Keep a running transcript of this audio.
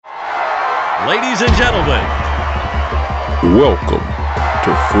Ladies and gentlemen, welcome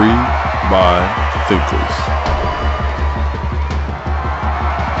to Free Mind Thinkers.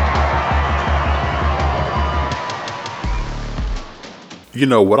 You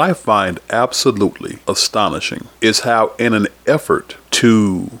know, what I find absolutely astonishing is how, in an effort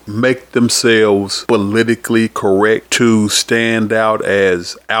to make themselves politically correct, to stand out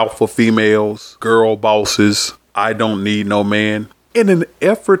as alpha females, girl bosses, I don't need no man, in an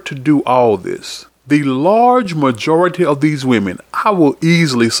effort to do all this, the large majority of these women, I will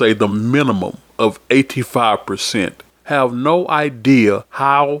easily say the minimum of 85%, have no idea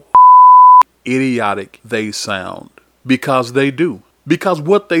how idiotic they sound. Because they do. Because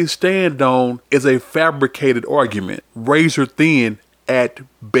what they stand on is a fabricated argument, razor thin at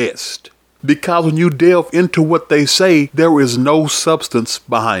best. Because when you delve into what they say, there is no substance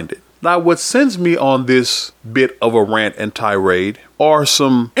behind it. Now, what sends me on this bit of a rant and tirade are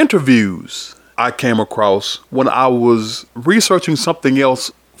some interviews I came across when I was researching something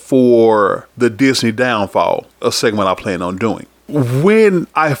else for the Disney Downfall, a segment I plan on doing. When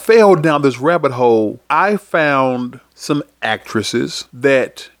I fell down this rabbit hole, I found some actresses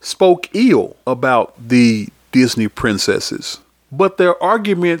that spoke ill about the Disney princesses. But their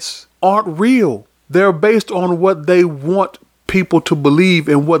arguments aren't real. They're based on what they want people to believe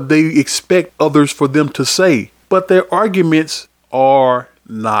and what they expect others for them to say. But their arguments are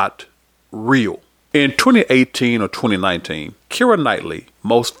not real. In 2018 or 2019, Keira Knightley,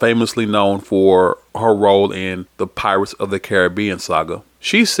 most famously known for her role in the Pirates of the Caribbean saga,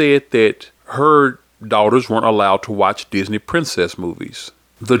 she said that her daughters weren't allowed to watch Disney princess movies.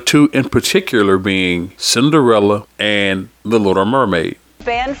 The two in particular being Cinderella and The Little Mermaid.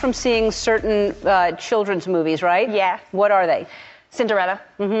 Banned from seeing certain children's movies, right? Yeah. What are they? Cinderella,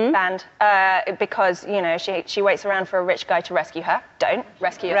 banned, because, you know, she waits around for a rich guy to rescue her. Don't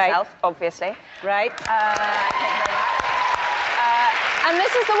rescue yourself, obviously. Right. And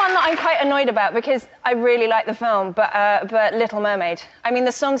this is the one that I'm quite annoyed about because I really like the film, but Little Mermaid. I mean,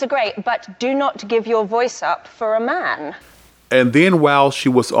 the songs are great, but do not give your voice up for a man. And then while she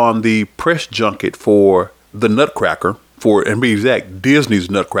was on the press junket for the Nutcracker, and be exact,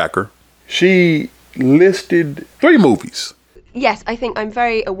 Disney's Nutcracker, she listed 3 movies. Yes, I think I'm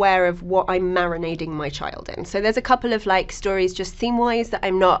very aware of what I'm marinating my child in. So there's a couple of like stories just theme-wise that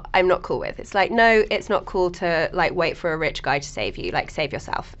I'm not cool with. It's like, no, it's not cool to like wait for a rich guy to save you, like save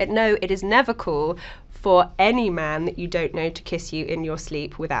yourself. No, it is never cool for any man that you don't know to kiss you in your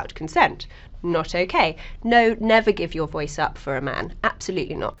sleep without consent. Not okay. No, never give your voice up for a man.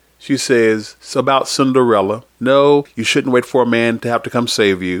 Absolutely not. She says it's about Cinderella. No, you shouldn't wait for a man to have to come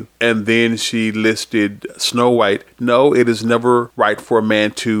save you. And then she listed Snow White. No, it is never right for a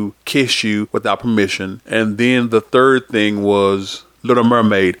man to kiss you without permission. And then the third thing was Little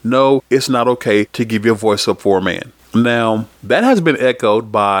Mermaid. No, it's not okay to give your voice up for a man. Now, that has been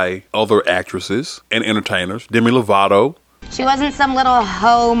echoed by other actresses and entertainers. Demi Lovato. She wasn't some little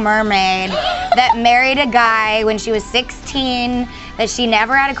hoe mermaid that married a guy when she was 16 that she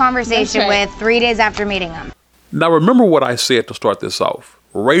never had a conversation with 3 days after meeting him. Now remember what I said to start this off.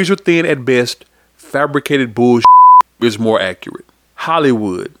 Razor thin at best, fabricated bullshit is more accurate.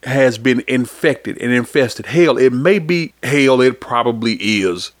 Hollywood has been infected and infested. Hell, it probably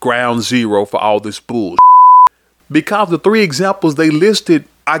is ground zero for all this bullshit. Because the 3 examples they listed,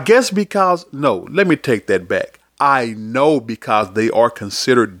 let me take that back. I know because they are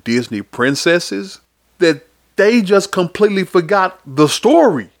considered Disney princesses that they just completely forgot the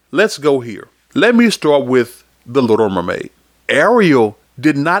story. Let's go here. Let me start with The Little Mermaid. Ariel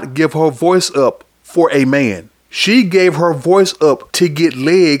did not give her voice up for a man. She gave her voice up to get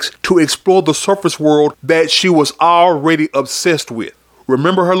legs to explore the surface world that she was already obsessed with.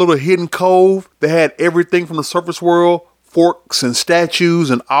 Remember her little hidden cove that had everything from the surface world, forks and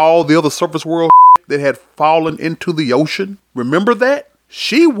statues and all the other surface world that had fallen into the ocean? Remember that?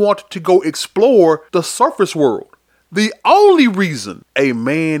 She wanted to go explore the surface world. The only reason a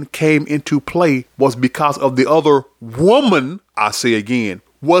man came into play was because of the other woman, I say again,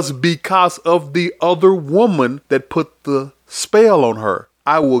 was because of the other woman that put the spell on her.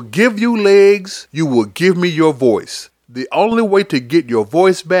 I will give you legs, you will give me your voice. The only way to get your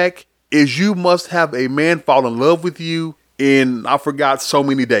voice back is you must have a man fall in love with you in, I forgot, so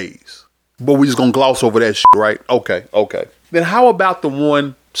many days. But we're just going to gloss over that shit, right? Okay. Then how about the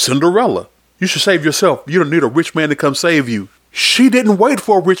one, Cinderella? You should save yourself. You don't need a rich man to come save you. She didn't wait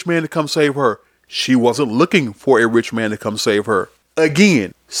for a rich man to come save her. She wasn't looking for a rich man to come save her.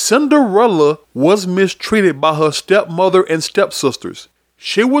 Again, Cinderella was mistreated by her stepmother and stepsisters.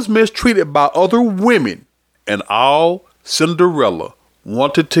 She was mistreated by other women. And all Cinderella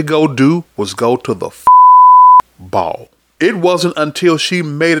wanted to go do was go to the ball. It wasn't until she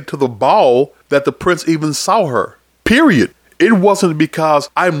made it to the ball that the prince even saw her. Period. It wasn't because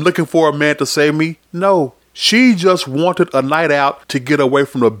I'm looking for a man to save me. No, she just wanted a night out to get away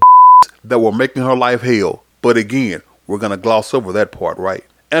from the that were making her life hell. But again, we're going to gloss over that part, right?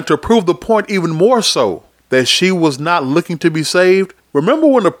 And to prove the point even more so, that she was not looking to be saved, remember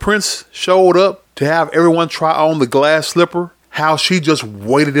when the prince showed up to have everyone try on the glass slipper? How she just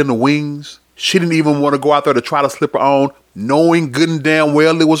waited in the wings? She didn't even want to go out there to try the slipper on, knowing good and damn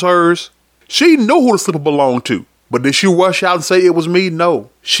well it was hers. She knew who the slipper belonged to. But did she rush out and say it was me? No.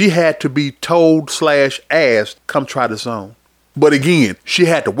 She had to be told/asked, come try this on. But again, she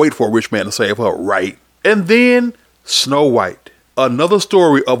had to wait for a rich man to save her, right? And then Snow White. Another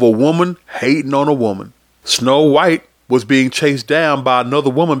story of a woman hating on a woman. Snow White was being chased down by another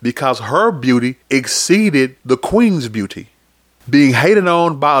woman because her beauty exceeded the queen's beauty. Being hated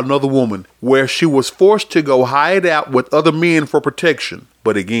on by another woman, where she was forced to go hide out with other men for protection.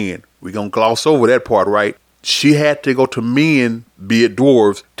 But again, we're going to gloss over that part, right? She had to go to men, be it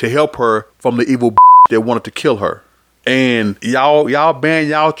dwarves, to help her from the evil that wanted to kill her. And y'all ban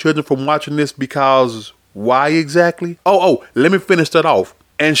y'all children from watching this because why exactly? Oh, let me finish that off.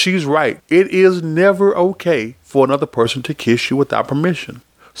 And she's right. It is never okay for another person to kiss you without permission.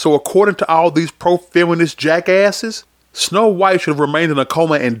 So according to all these pro-feminist jackasses, Snow White should have remained in a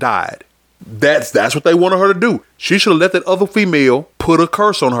coma and died. That's what they wanted her to do. She should have let that other female put a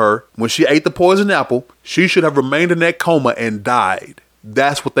curse on her when she ate the poison apple. She should have remained in that coma and died.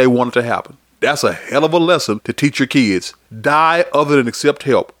 That's what they wanted to happen. That's a hell of a lesson to teach your kids. Die other than accept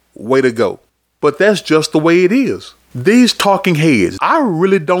help. Way to go. But that's just the way it is. These talking heads, I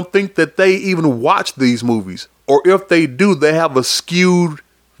really don't think that they even watch these movies. Or if they do, they have a skewed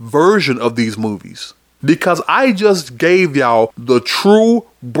version of these movies. Because I just gave y'all the true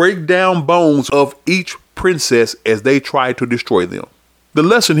breakdown bones of each princess as they try to destroy them. The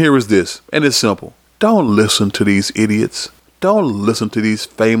lesson here is this, and it's simple. Don't listen to these idiots. Don't listen to these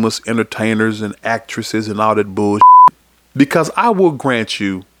famous entertainers and actresses and all that bullshit. Because I will grant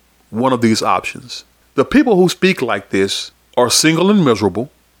you one of these options. The people who speak like this are single and miserable,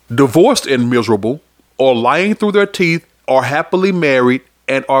 divorced and miserable, or lying through their teeth, or happily married,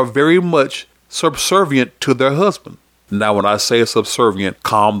 and are very much subservient to their husband. Now, when I say subservient,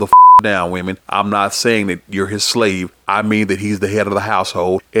 calm the down, women. I'm not saying that you're his slave. I mean that he's the head of the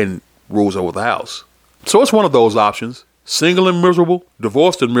household and rules over the house. So it's one of those options. Single and miserable,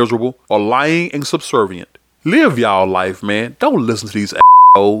 divorced and miserable, or lying and subservient. Live y'all life, man. Don't listen to these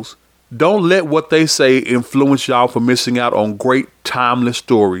assholes. Don't let what they say influence y'all for missing out on great timeless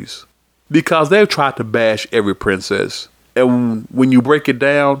stories. Because they've tried to bash every princess. And when you break it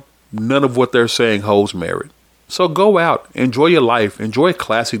down, none of what they're saying holds merit. So go out, enjoy your life, enjoy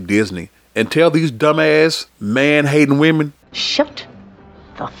classic Disney, and tell these dumbass, man-hating women, shut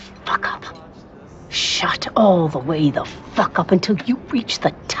the fuck up. Shut all the way the fuck up until you reach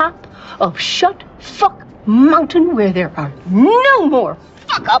the top of Shut Fuck Mountain, where there are no more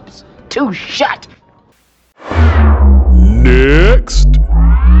fuck-ups to shut. Next.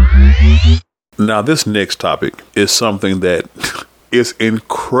 Now, this next topic is something that is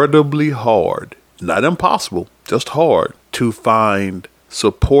incredibly hard, not impossible, just hard to find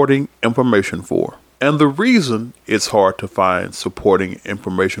supporting information for. And the reason it's hard to find supporting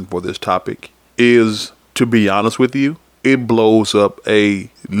information for this topic is, to be honest with you, it blows up a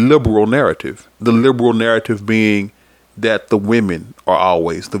liberal narrative. The liberal narrative being that the women are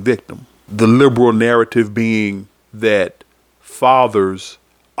always the victim. The liberal narrative being that fathers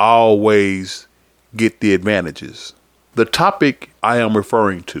always get the advantages. The topic I am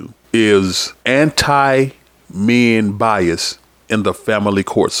referring to is anti-men bias in the family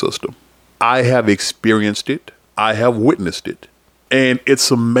court system. I have experienced it. I have witnessed it. And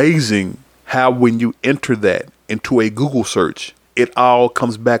it's amazing how when you enter that into a Google search, it all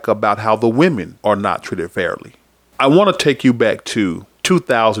comes back about how the women are not treated fairly. I want to take you back to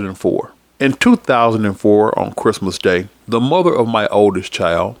 2004. In 2004, on Christmas Day, the mother of my oldest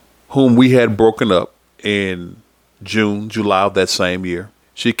child, whom we had broken up in June, July of that same year,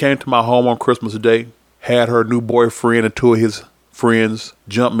 she came to my home on Christmas Day, had her new boyfriend and two of his friends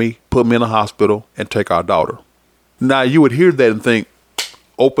jump me, put me in a hospital, and take our daughter. Now, you would hear that and think,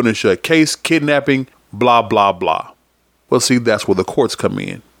 open and shut case, kidnapping, blah, blah, blah. Well, see, that's where the courts come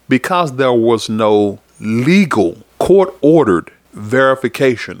in. Because there was no legal court-ordered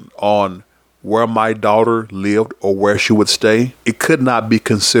verification on where my daughter lived or where she would stay, it could not be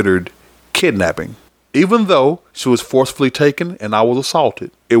considered kidnapping. Even though she was forcefully taken and I was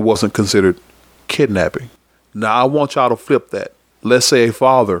assaulted, it wasn't considered kidnapping. Now, I want y'all to flip that. Let's say a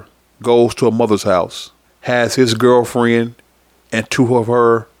father goes to a mother's house, has his girlfriend and two of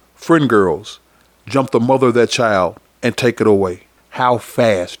her friend girls jump the mother of that child and take it away. How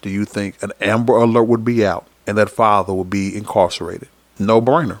fast do you think an Amber Alert would be out and that father would be incarcerated? No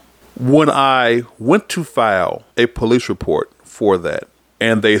brainer. When I went to file a police report for that,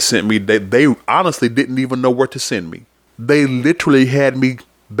 and they sent me, they honestly didn't even know where to send me. They literally had me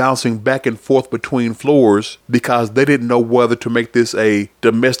bouncing back and forth between floors because they didn't know whether to make this a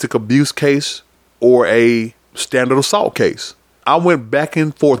domestic abuse case or a standard assault case. I went back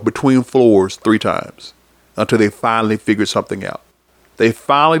and forth between floors 3 times until they finally figured something out. They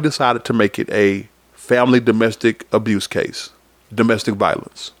finally decided to make it a family domestic abuse case, domestic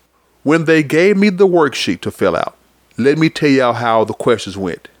violence. When they gave me the worksheet to fill out, let me tell y'all how the questions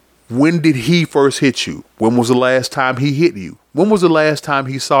went. When did he first hit you? When was the last time he hit you? When was the last time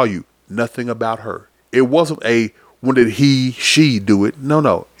he saw you? Nothing about her. It wasn't a when did she do it?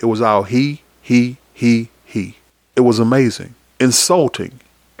 No. It was all he. It was amazing. Insulting.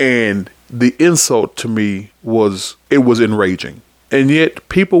 And the insult to me was enraging. And yet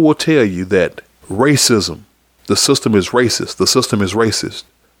people will tell you that racism, the system is racist. The system is racist.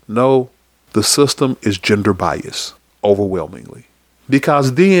 No, the system is gender biased overwhelmingly.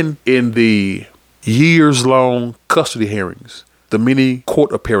 Because then in the years-long custody hearings, the many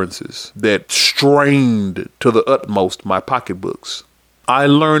court appearances that strained to the utmost my pocketbooks, I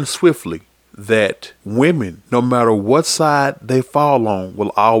learned swiftly that women, no matter what side they fall on,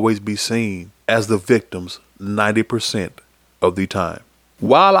 will always be seen as the victims 90% of the time.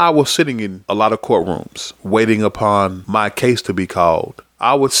 While I was sitting in a lot of courtrooms waiting upon my case to be called,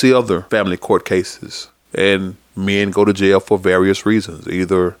 I would see other family court cases, and men go to jail for various reasons,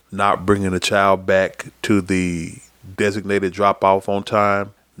 either not bringing a child back to the designated drop-off on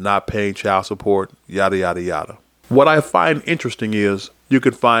time, not paying child support, yada, yada, yada. What I find interesting is you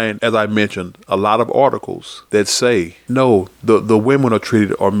can find, as I mentioned, a lot of articles that say, no, the women are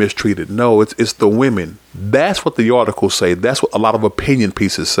treated or mistreated. No, it's the women. That's what the articles say. That's what a lot of opinion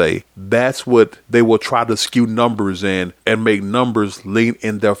pieces say. That's what they will try to skew numbers and make numbers lean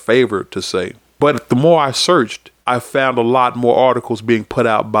in their favor to say. But the more I searched, I found a lot more articles being put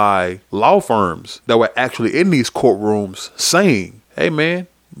out by law firms that were actually in these courtrooms saying, hey man,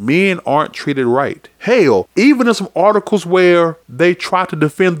 men aren't treated right. Hell, even in some articles where they try to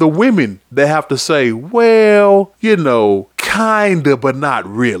defend the women, they have to say, well, kinda, but not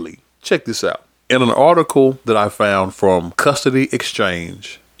really. Check this out. In an article that I found from Custody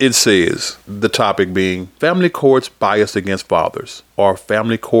Exchange, it says, the topic being family courts biased against fathers. Are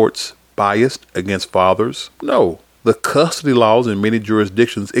family courts biased against fathers? No. The custody laws in many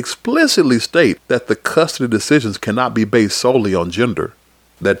jurisdictions explicitly state that the custody decisions cannot be based solely on gender.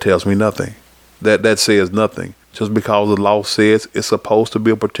 That tells me nothing. That says nothing. Just because the law says it's supposed to be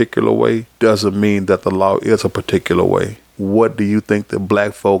a particular way doesn't mean that the law is a particular way. What do you think that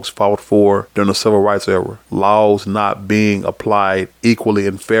black folks fought for during the civil rights era? Laws not being applied equally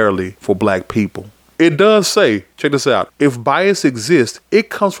and fairly for black people. It does say, check this out, if bias exists,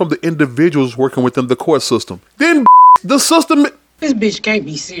 it comes from the individuals working within the court system. Then the system... This bitch can't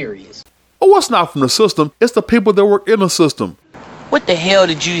be serious. Oh, what's not from the system? It's the people that work in the system. What the hell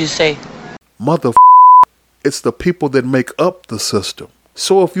did you just say? It's the people that make up the system.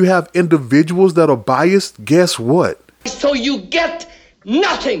 So if you have individuals that are biased, guess what? So you get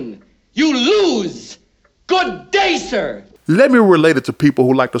nothing. You lose. Good day, sir. Let me relate it to people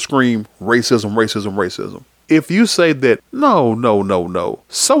who like to scream racism. If you say that, no,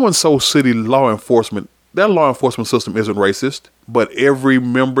 so-and-so city law enforcement, that law enforcement system isn't racist, but every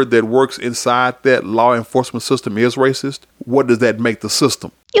member that works inside that law enforcement system is racist, what does that make the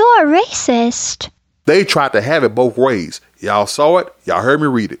system? You're racist. They tried to have it both ways. Y'all saw it. Y'all heard me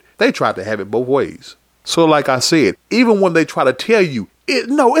read it. They tried to have it both ways. So like I said, even when they try to tell you,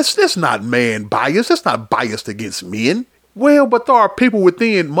 it's not man bias. It's not biased against men. Well, but there are people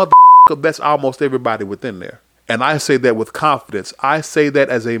within that's almost everybody within there. And I say that with confidence. I say that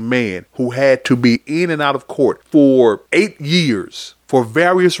as a man who had to be in and out of court for 8 years for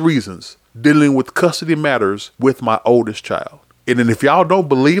various reasons, dealing with custody matters with my oldest child. And then if y'all don't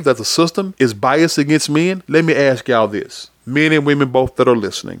believe that the system is biased against men, let me ask y'all this. Men and women both that are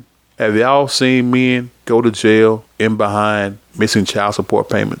listening. Have y'all seen men go to jail in behind missing child support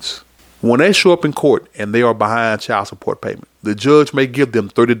payments? When they show up in court and they are behind child support payment, the judge may give them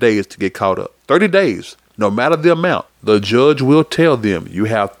 30 days to get caught up. 30 days. No matter the amount, the judge will tell them you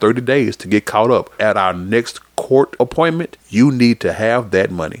have 30 days to get caught up. At our next court appointment, you need to have that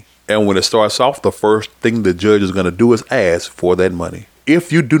money. And when it starts off, the first thing the judge is going to do is ask for that money.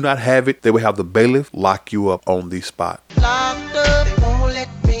 If you do not have it, they will have the bailiff lock you up on the spot.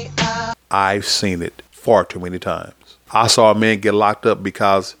 I've seen it far too many times. I saw a man get locked up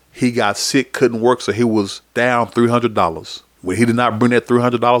because he got sick, couldn't work, so he was down $300. When he did not bring that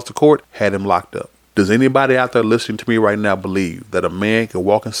 $300 to court, had him locked up. Does anybody out there listening to me right now believe that a man can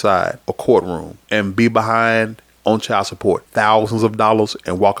walk inside a courtroom and be behind on child support thousands of dollars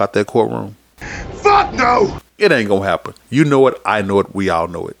and walk out that courtroom? Fuck no! It ain't gonna happen. You know it, I know it, we all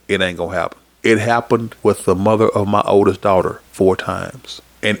know it. It ain't gonna happen. It happened with the mother of my oldest daughter 4 times.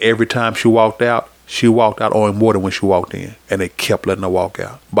 And every time she walked out owing more than when she walked in. And they kept letting her walk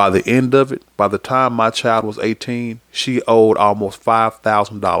out. By the end of it, by the time my child was 18, she owed almost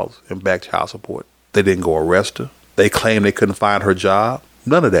 $5,000 in back child support. They didn't go arrest her. They claimed they couldn't find her job.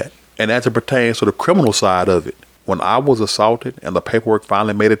 None of that. And as it pertains to the criminal side of it, when I was assaulted and the paperwork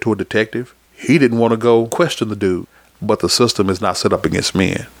finally made it to a detective, he didn't want to go question the dude. But the system is not set up against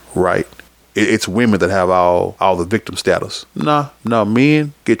men, right? It's women that have all the victim status. No,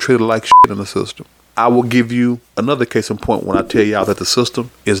 men get treated like shit in the system. I will give you another case in point when I tell y'all that the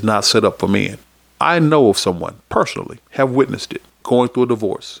system is not set up for men. I know of someone, personally, have witnessed it, going through a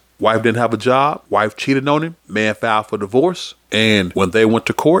divorce. Wife didn't have a job. Wife cheated on him. Man filed for divorce. And when they went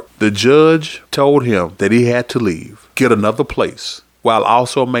to court, the judge told him that he had to leave, get another place, while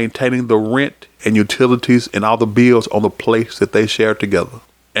also maintaining the rent and utilities and all the bills on the place that they shared together.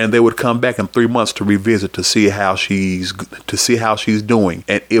 And they would come back in 3 months to revisit to see how she's doing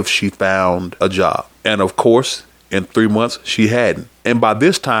and if she found a job. And of course, in 3 months, she hadn't. And by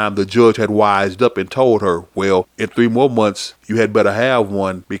this time, the judge had wised up and told her, well, in 3 more months, you had better have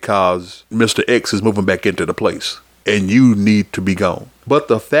one because Mr. X is moving back into the place and you need to be gone. But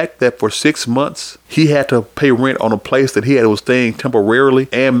the fact that for 6 months, he had to pay rent on a place that was staying temporarily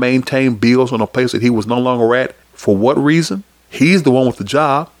and maintain bills on a place that he was no longer at, for what reason? He's the one with the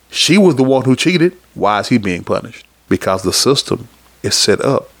job. She was the one who cheated. Why is he being punished? Because the system is set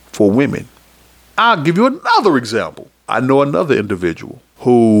up for women. I'll give you another example. I know another individual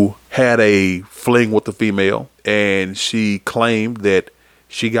who had a fling with a female and she claimed that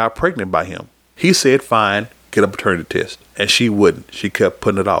she got pregnant by him. He said, fine, get a paternity test. And she wouldn't. She kept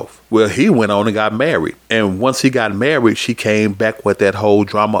putting it off. Well, he went on and got married. And once he got married, she came back with that whole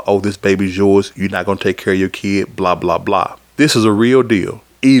drama. Oh, this baby's yours. You're not going to take care of your kid. Blah, blah, blah. This is a real deal.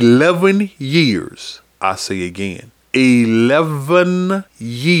 11 years, I say again, 11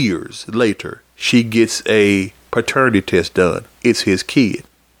 years later, she gets a paternity test done. It's his kid.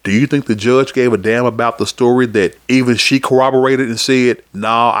 Do you think the judge gave a damn about the story that even she corroborated and said,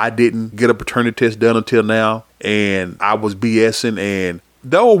 no, I didn't get a paternity test done until now, and I was BSing, and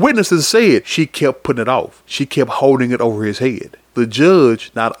the old witnesses said she kept putting it off. She kept holding it over his head. The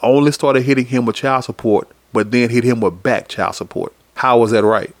judge not only started hitting him with child support, but then hit him with back child support. How was that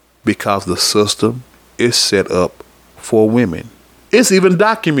right? Because the system is set up for women. It's even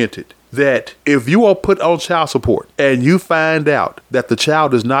documented that if you are put on child support and you find out that the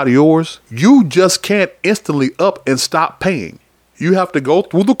child is not yours, you just can't instantly up and stop paying. You have to go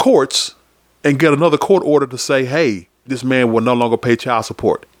through the courts and get another court order to say, hey, this man will no longer pay child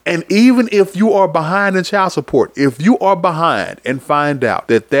support. And even if you are behind in child support, if you are behind and find out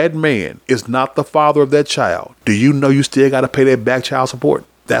that that man is not the father of that child, do you know you still got to pay that back child support?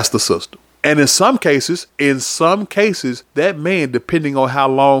 That's the system. And in some cases, that man, depending on how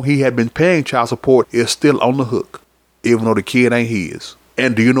long he had been paying child support, is still on the hook, even though the kid ain't his.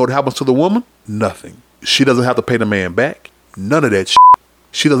 And do you know what happens to the woman? Nothing. She doesn't have to pay the man back. None of that shit.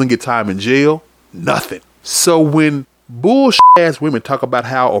 She doesn't get time in jail. Nothing. So when bullshit ass women talk about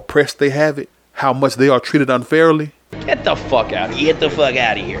how oppressed they have it, how much they are treated unfairly, get the fuck out of here. Get the fuck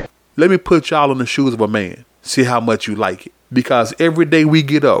out of here. Let me put y'all in the shoes of a man. See how much you like it. Because every day we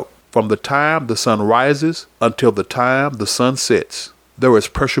get up, from the time the sun rises until the time the sun sets, there is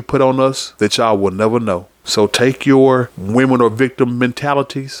pressure put on us that y'all will never know. So take your women or victim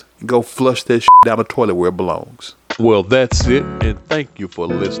mentalities and go flush that shit down the toilet where it belongs. Well, that's it, and thank you for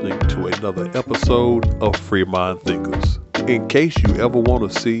listening to another episode of Free Mind Thinkers. In case you ever want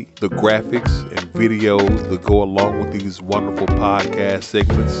to see the graphics and videos that go along with these wonderful podcast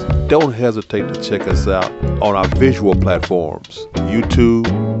segments, don't hesitate to check us out on our visual platforms, YouTube,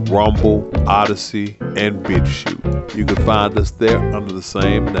 Rumble, Odyssey, and BitChute. You can find us there under the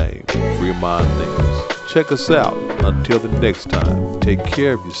same name, Free Mind Thinkers. Check us out. Until the next time, take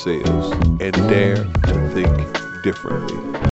care of yourselves and dare to think differently.